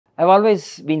I've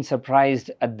always been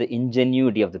surprised at the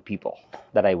ingenuity of the people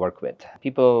that I work with.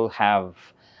 People have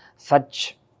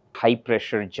such high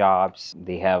pressure jobs,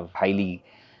 they have highly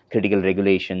critical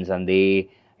regulations, and they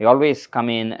always come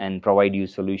in and provide you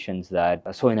solutions that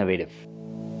are so innovative.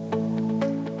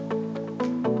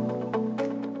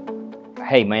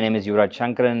 Hey, my name is Yuvaraj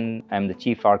Sankaran. I'm the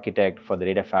Chief Architect for the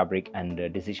Data Fabric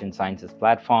and Decision Sciences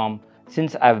platform.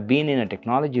 Since I've been in a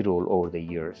technology role over the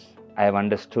years, I have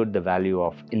understood the value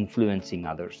of influencing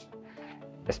others,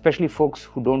 especially folks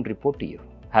who don't report to you.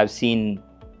 I've seen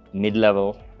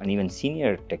mid-level and even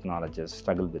senior technologists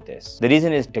struggle with this. The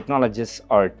reason is technologists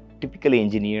are typically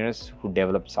engineers who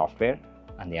develop software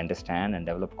and they understand and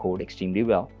develop code extremely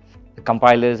well. The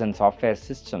compilers and software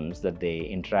systems that they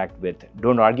interact with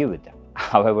don't argue with them.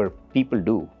 However, people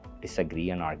do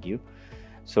disagree and argue.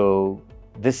 So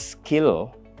this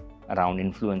skill around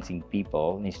influencing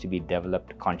people needs to be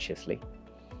developed consciously.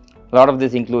 A lot of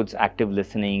this includes active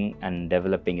listening and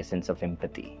developing a sense of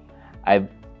empathy. I've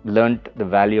learned the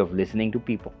value of listening to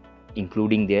people,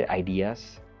 including their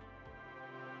ideas.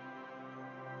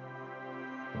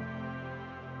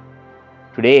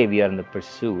 Today, we are in the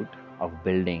pursuit of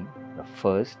building the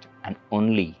first and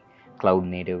only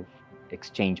cloud-native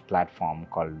exchange platform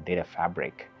called Data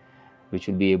Fabric, which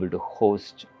will be able to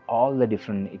host all the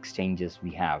different exchanges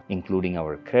we have, including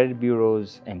our credit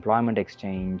bureaus, employment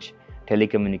exchange,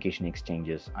 telecommunication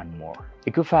exchanges, and more.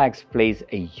 Equifax plays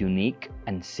a unique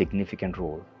and significant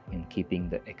role in keeping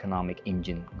the economic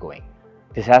engine going.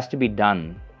 This has to be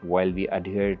done while we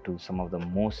adhere to some of the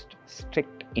most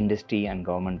strict industry and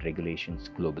government regulations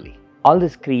globally. All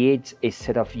this creates a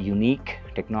set of unique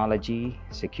technology,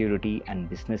 security, and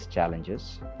business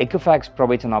challenges. Equifax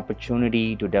provides an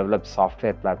opportunity to develop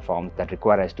software platforms that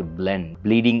require us to blend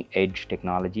bleeding-edge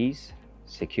technologies,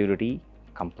 security,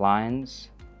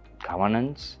 compliance,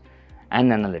 governance,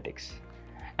 and analytics,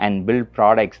 and build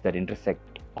products that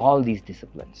intersect all these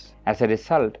disciplines. As a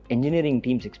result, engineering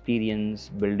teams experience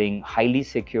building highly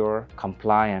secure,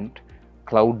 compliant,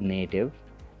 cloud-native,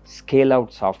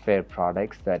 scale-out software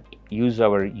products that use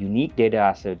our unique data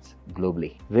assets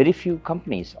globally. Very few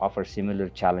companies offer similar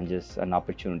challenges and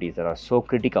opportunities that are so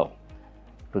critical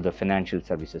to the financial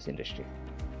services industry.